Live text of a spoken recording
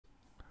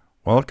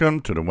Welcome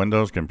to the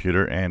Windows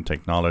Computer and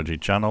Technology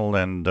channel,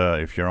 and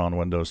if you're on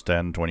Windows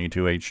 10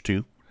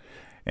 22H2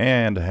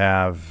 and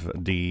have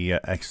the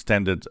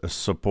extended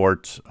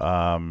support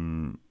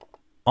on,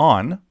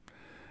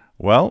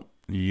 well,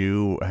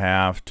 you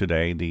have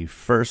today the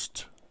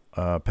first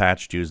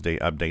Patch Tuesday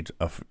update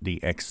of the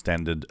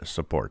extended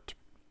support.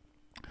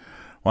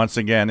 Once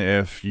again,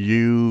 if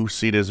you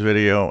see this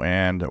video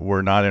and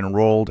were not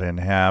enrolled and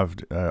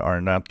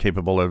are not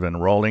capable of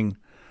enrolling,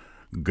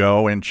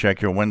 go and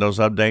check your Windows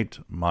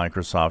update.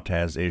 Microsoft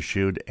has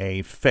issued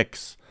a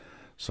fix.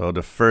 So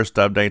the first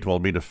update will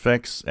be the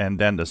fix, and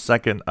then the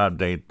second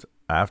update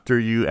after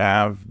you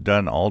have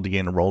done all the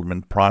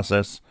enrollment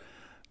process,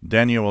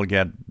 then you will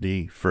get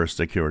the first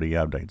security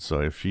update. So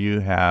if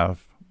you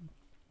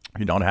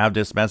don't have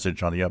this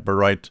message on the upper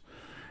right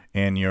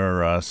in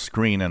your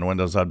screen in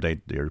Windows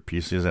Update, your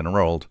PC is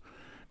enrolled,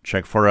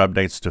 check for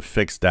updates to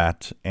fix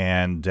that,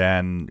 and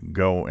then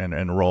go and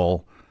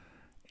enroll,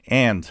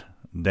 and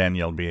then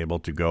you'll be able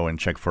to go and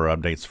check for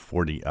updates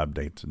for the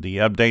update. The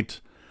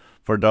update,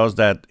 for those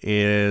that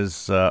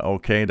is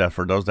okay, that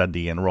for those that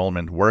the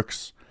enrollment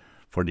works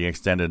for the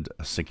extended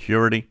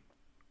security,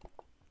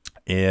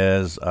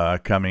 is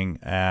coming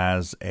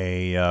as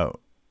a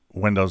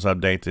Windows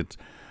update.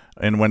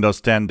 In Windows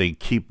 10, they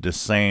keep the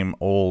same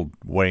old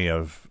way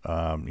of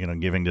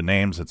giving the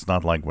names. It's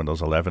not like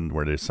Windows 11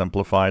 where they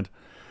simplified.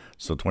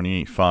 So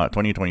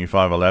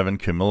 2025-11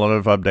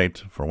 cumulative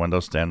update for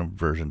Windows 10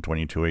 version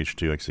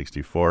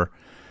 22H2x64,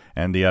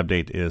 and the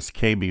update is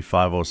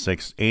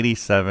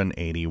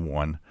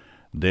KB5068781.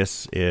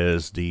 This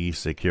is the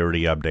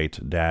security update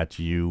that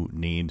you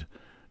need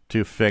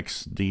to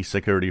fix the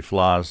security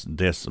flaws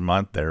this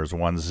month. There's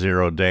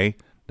 10 day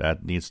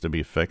that needs to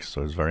be fixed,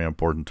 so it's very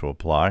important to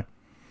apply.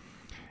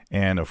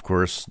 And of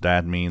course,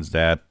 that means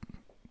that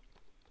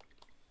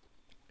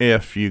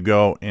if you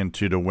go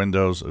into the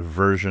Windows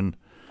version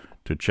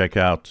to check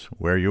out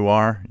where you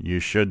are, you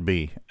should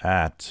be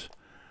at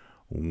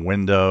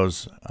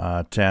Windows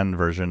 10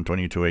 version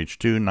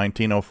 22H2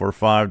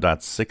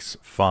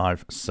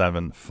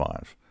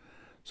 19045.6575.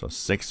 So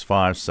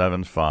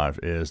 6575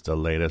 is the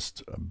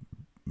latest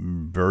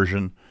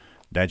version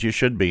that you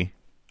should be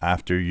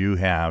after you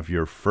have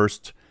your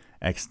first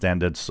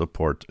extended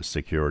support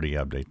security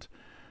update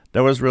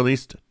that was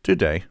released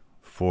today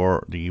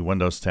for the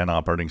Windows 10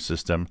 operating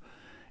system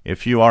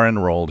if you are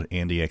enrolled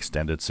in the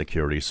extended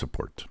security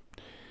support.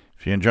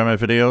 If you enjoy my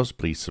videos,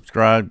 please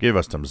subscribe, give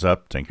us thumbs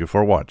up. Thank you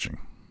for watching.